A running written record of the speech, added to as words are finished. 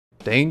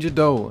Danger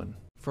Dolan.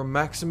 From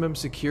maximum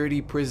security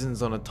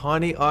prisons on a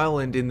tiny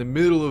island in the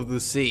middle of the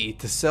sea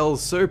to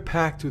cells so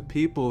packed with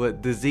people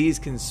that disease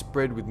can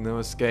spread with no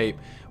escape,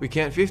 we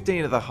count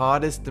 15 of the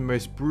hardest and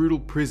most brutal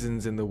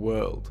prisons in the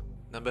world.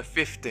 Number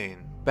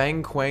 15.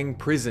 Bang Kwang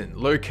Prison,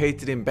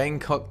 located in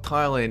Bangkok,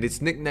 Thailand.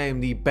 It's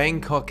nicknamed the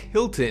Bangkok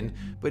Hilton,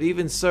 but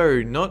even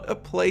so, not a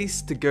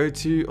place to go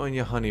to on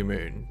your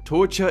honeymoon.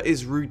 Torture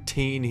is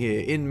routine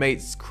here,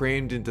 inmates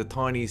crammed into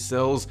tiny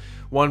cells,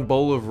 one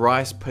bowl of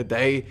rice per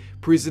day.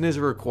 Prisoners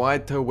are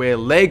required to wear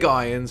leg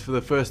irons for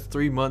the first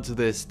 3 months of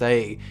their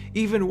stay.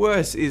 Even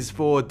worse is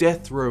for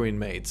death row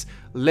inmates.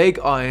 Leg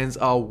irons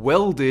are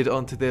welded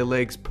onto their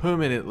legs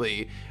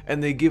permanently,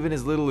 and they're given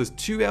as little as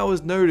 2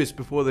 hours notice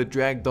before they're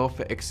dragged off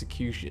for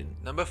execution.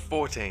 Number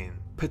 14.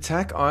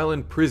 Patak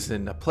Island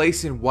Prison, a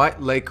place in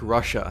White Lake,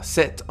 Russia,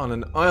 set on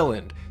an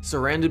island,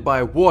 surrounded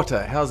by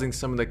water, housing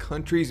some of the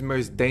country's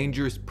most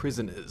dangerous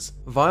prisoners.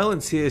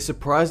 Violence here is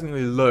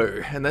surprisingly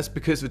low, and that's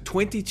because for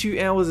 22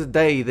 hours a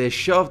day they're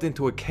shoved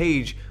into a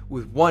cage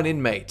with one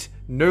inmate.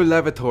 No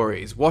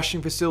lavatories,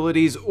 washing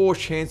facilities, or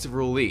chance of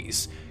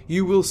release.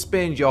 You will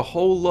spend your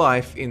whole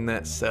life in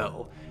that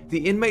cell.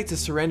 The inmates are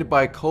surrounded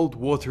by cold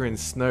water and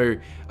snow,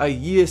 a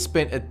year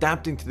spent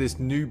adapting to this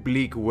new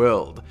bleak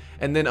world,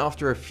 and then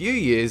after a few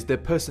years their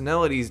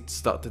personalities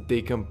start to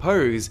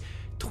decompose.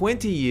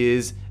 20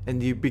 years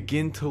and you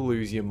begin to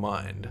lose your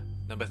mind.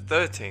 Number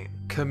 13.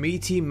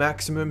 Committee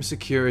Maximum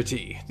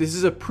Security. This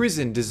is a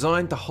prison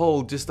designed to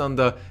hold just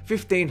under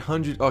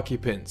 1,500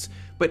 occupants,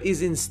 but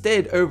is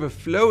instead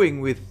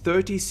overflowing with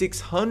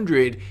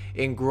 3,600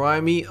 in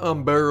grimy,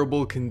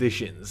 unbearable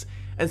conditions.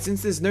 And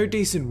since there's no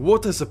decent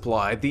water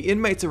supply, the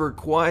inmates are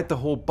required to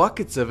haul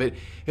buckets of it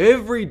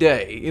every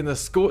day in the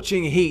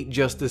scorching heat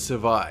just to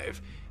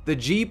survive. The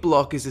G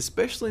Block is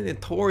especially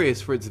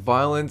notorious for its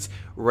violence,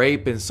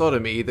 rape, and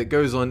sodomy that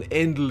goes on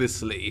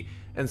endlessly,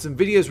 and some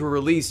videos were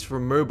released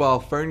from mobile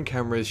phone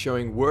cameras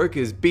showing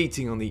workers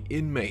beating on the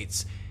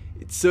inmates.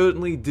 It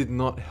certainly did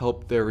not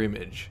help their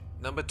image.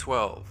 Number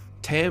 12.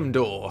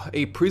 Tamdor,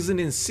 a prison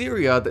in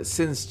Syria that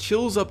sends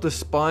chills up the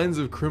spines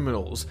of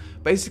criminals.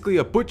 Basically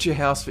a butcher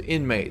house for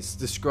inmates,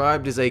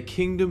 described as a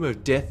kingdom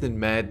of death and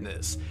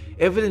madness.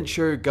 Evidence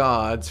show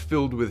guards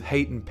filled with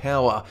hate and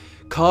power,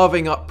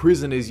 carving up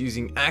prisoners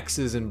using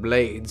axes and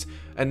blades,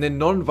 and then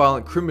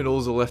non-violent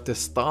criminals are left to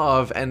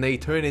starve and they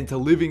turn into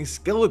living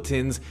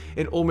skeletons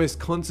in almost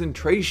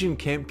concentration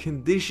camp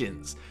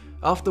conditions.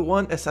 After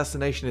one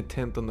assassination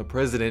attempt on the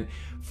president,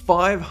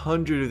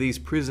 500 of these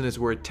prisoners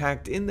were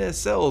attacked in their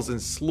cells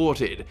and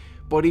slaughtered,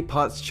 body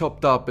parts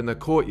chopped up in the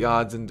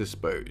courtyards and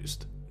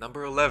disposed.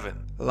 Number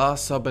 11. La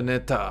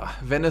Sabaneta,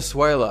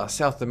 Venezuela,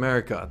 South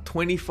America.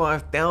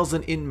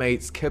 25,000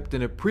 inmates kept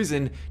in a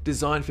prison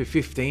designed for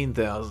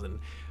 15,000.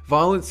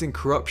 Violence and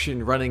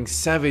corruption running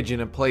savage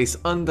in a place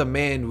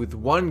undermanned with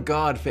one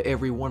guard for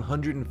every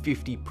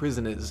 150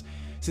 prisoners.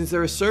 Since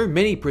there are so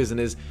many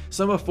prisoners,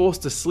 some are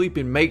forced to sleep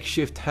in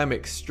makeshift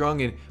hammocks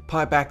strung in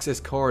pipe access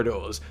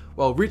corridors,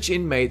 while rich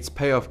inmates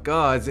pay off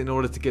guards in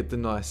order to get the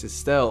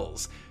nicest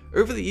cells.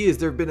 Over the years,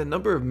 there have been a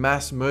number of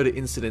mass murder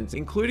incidents,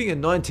 including a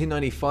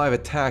 1995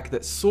 attack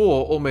that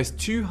saw almost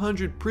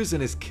 200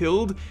 prisoners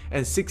killed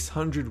and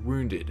 600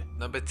 wounded.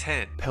 Number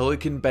 10.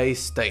 Pelican Bay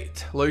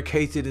State.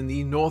 Located in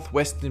the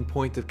northwestern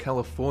point of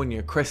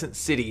California, Crescent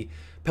City,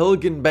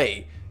 Pelican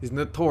Bay is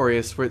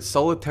notorious for its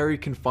solitary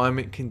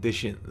confinement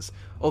conditions.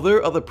 Although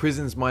other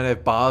prisons might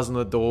have bars on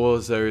the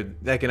doors so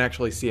they can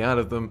actually see out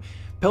of them,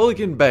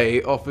 Pelican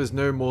Bay offers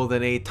no more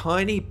than a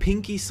tiny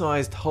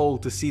pinky-sized hole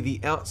to see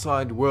the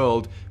outside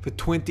world for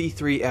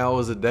 23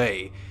 hours a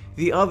day.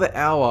 The other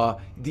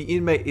hour, the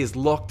inmate is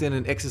locked in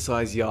an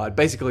exercise yard,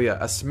 basically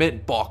a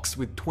cement box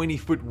with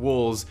 20-foot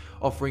walls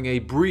offering a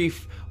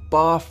brief,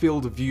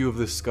 bar-filled view of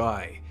the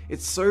sky.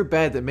 It's so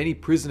bad that many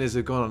prisoners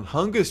have gone on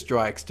hunger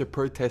strikes to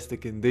protest the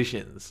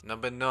conditions.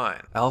 Number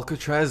 9.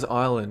 Alcatraz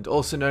Island,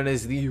 also known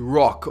as the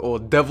Rock or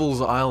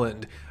Devil's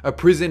Island, a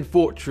prison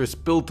fortress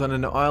built on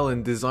an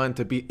island designed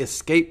to be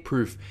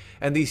escape-proof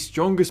and the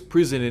strongest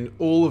prison in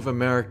all of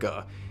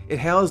America. It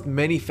housed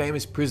many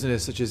famous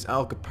prisoners such as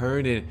Al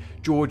Capone and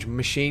George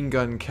Machine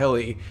Gun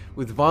Kelly,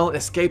 with violent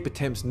escape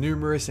attempts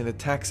numerous and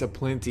attacks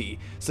aplenty,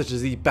 such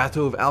as the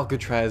Battle of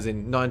Alcatraz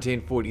in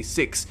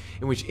 1946,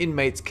 in which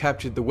inmates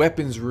captured the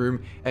weapons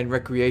room and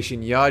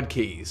recreation yard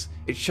keys.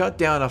 It shut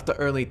down after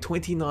only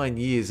 29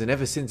 years, and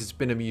ever since it's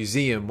been a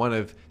museum, one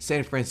of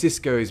San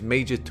Francisco's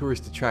major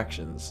tourist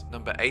attractions.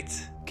 Number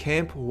 8.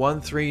 Camp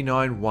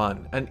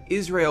 1391, an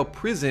Israel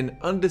prison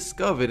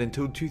undiscovered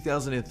until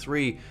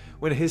 2003,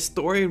 when a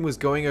historian was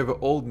going over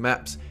old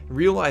maps and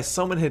realized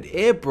someone had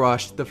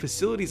airbrushed the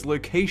facility's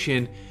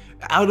location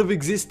out of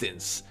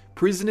existence.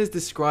 Prisoners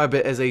describe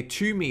it as a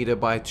 2 meter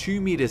by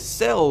 2 meter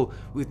cell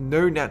with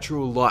no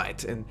natural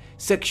light, and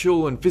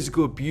sexual and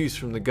physical abuse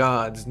from the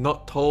guards,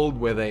 not told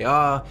where they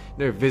are,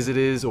 no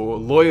visitors or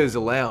lawyers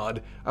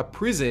allowed, a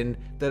prison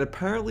that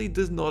apparently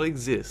does not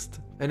exist.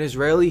 An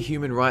Israeli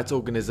human rights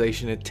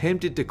organization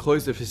attempted to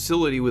close the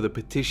facility with a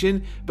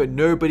petition, but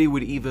nobody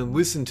would even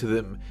listen to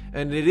them,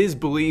 and it is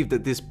believed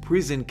that this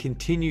prison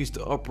continues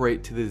to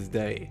operate to this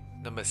day.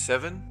 Number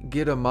 7.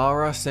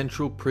 Guatemala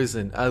Central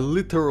Prison, a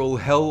literal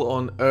hell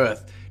on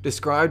earth,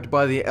 described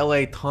by the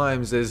LA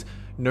Times as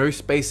no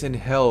space in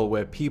hell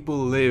where people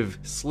live,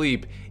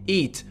 sleep,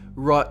 eat,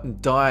 rot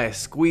and die,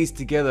 squeezed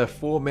together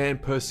 4 men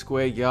per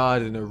square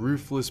yard in a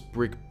roofless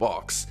brick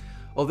box.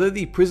 Although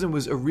the prison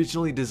was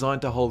originally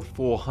designed to hold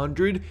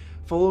 400,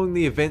 following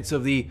the events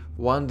of the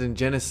Rwandan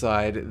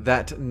genocide,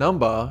 that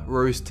number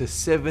rose to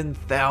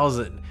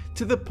 7,000,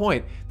 to the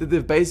point that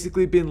they've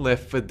basically been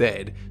left for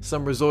dead,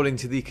 some resorting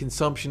to the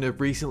consumption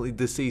of recently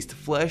deceased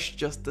flesh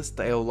just to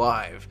stay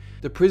alive.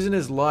 The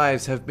prisoners'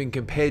 lives have been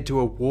compared to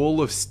a wall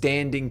of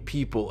standing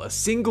people, a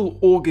single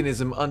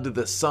organism under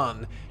the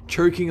sun,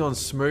 choking on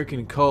smoke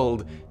and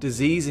cold,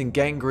 disease and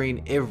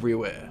gangrene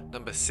everywhere.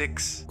 Number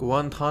 6.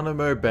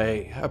 Guantanamo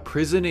Bay, a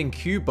prison in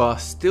Cuba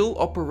still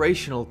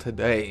operational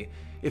today.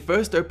 It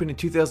first opened in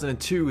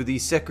 2002 with the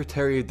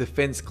Secretary of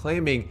Defense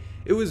claiming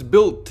it was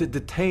built to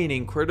detain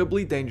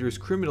incredibly dangerous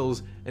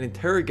criminals and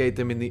interrogate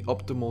them in the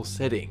optimal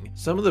setting.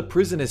 Some of the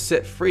prisoners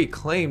set free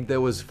claimed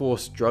there was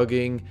forced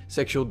drugging,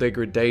 sexual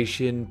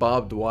degradation,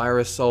 barbed wire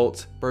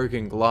assaults,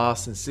 broken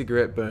glass, and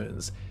cigarette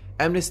burns.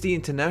 Amnesty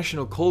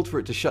International called for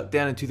it to shut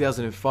down in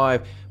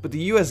 2005, but the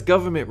US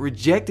government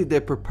rejected their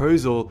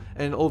proposal,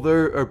 and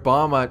although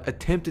Obama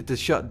attempted to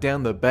shut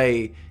down the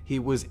bay, he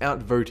was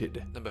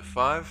outvoted. Number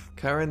 5.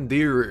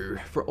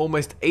 Carandiru. For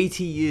almost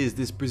 80 years,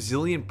 this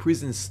Brazilian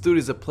prison stood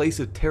as a place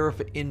of terror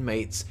for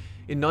inmates.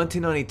 In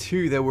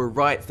 1992, there were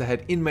riots that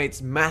had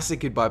inmates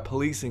massacred by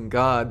police and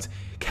guards,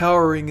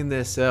 cowering in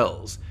their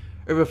cells.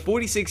 Over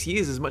 46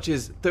 years, as much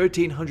as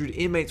 1,300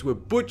 inmates were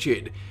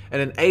butchered,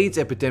 and an AIDS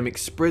epidemic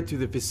spread through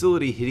the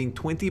facility, hitting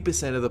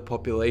 20% of the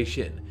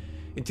population.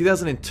 In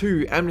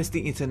 2002,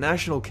 Amnesty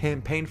International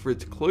campaigned for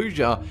its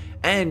closure,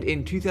 and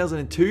in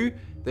 2002,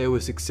 they were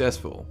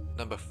successful.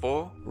 Number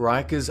 4.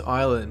 Rikers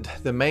Island,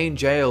 the main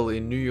jail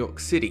in New York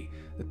City,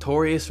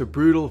 notorious for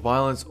brutal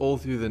violence all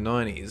through the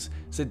 90s,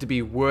 said to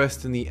be worse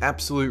than the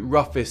absolute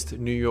roughest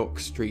New York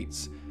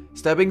streets.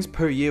 Stabbings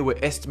per year were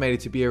estimated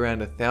to be around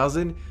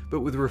 1,000,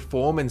 but with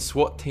reform and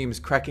SWAT teams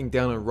cracking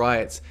down on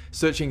riots,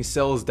 searching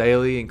cells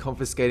daily and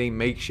confiscating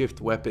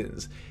makeshift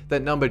weapons,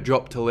 that number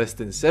dropped to less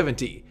than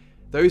 70.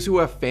 Those who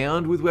are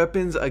found with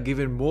weapons are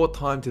given more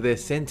time to their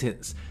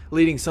sentence,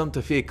 leading some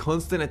to fear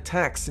constant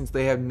attacks since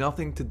they have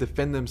nothing to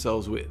defend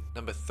themselves with.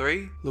 Number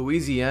 3.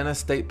 Louisiana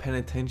State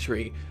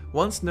Penitentiary.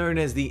 Once known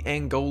as the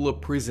Angola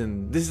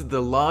Prison, this is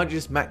the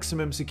largest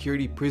maximum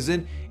security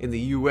prison in the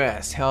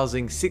US,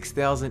 housing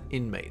 6,000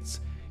 inmates.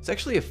 It's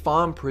actually a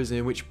farm prison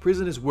in which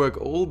prisoners work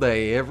all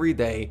day, every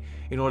day,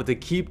 in order to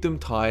keep them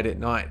tired at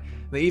night.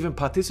 They even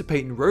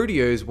participate in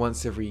rodeos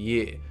once every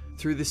year.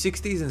 Through the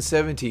 60s and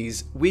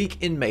 70s, weak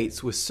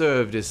inmates were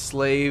served as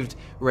slaved,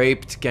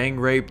 raped, gang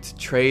raped,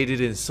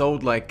 traded, and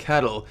sold like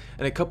cattle,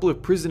 and a couple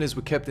of prisoners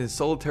were kept in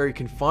solitary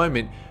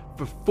confinement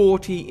for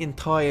 40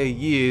 entire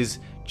years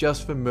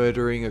just for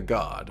murdering a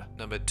guard.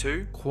 Number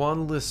 2.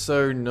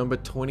 Kwanliso number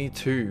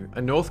 22,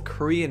 a North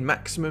Korean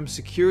maximum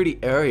security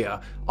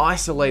area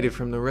isolated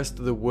from the rest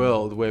of the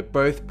world where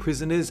both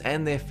prisoners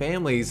and their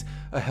families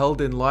are held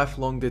in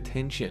lifelong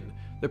detention.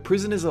 The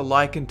prisoners are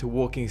likened to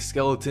walking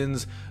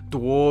skeletons,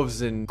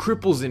 dwarves, and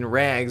cripples in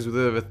rags, with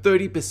over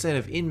 30%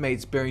 of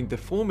inmates bearing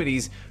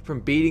deformities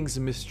from beatings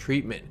and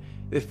mistreatment.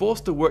 They're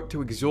forced to work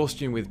to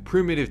exhaustion with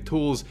primitive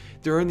tools.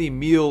 Their only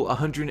meal,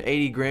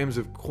 180 grams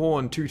of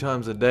corn 2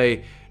 times a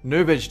day,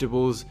 no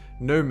vegetables,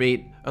 no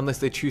meat, unless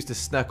they choose to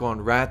snack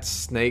on rats,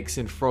 snakes,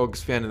 and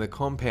frogs found in the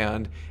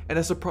compound, and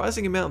a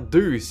surprising amount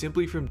do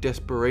simply from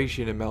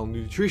desperation and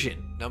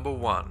malnutrition. Number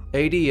 1.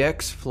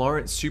 ADX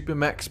Florence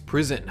Supermax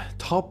Prison.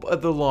 Top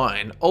of the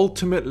line,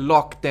 ultimate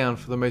lockdown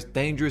for the most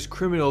dangerous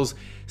criminals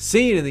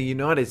seen in the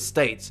United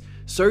States.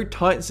 So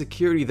tight in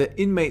security that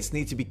inmates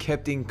need to be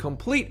kept in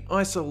complete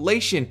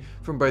isolation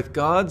from both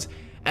guards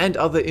and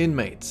other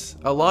inmates.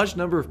 A large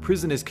number of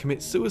prisoners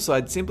commit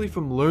suicide simply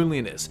from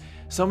loneliness.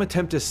 Some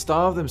attempt to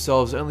starve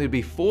themselves only to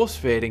be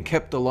force-fed and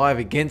kept alive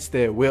against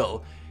their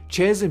will.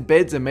 Chairs and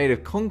beds are made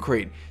of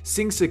concrete,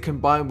 sinks are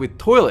combined with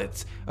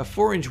toilets, a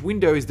 4-inch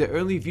window is their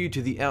only view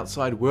to the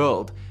outside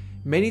world.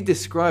 Many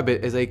describe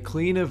it as a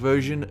cleaner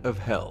version of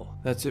hell.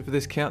 That's it for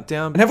this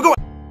countdown, and have a good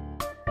one!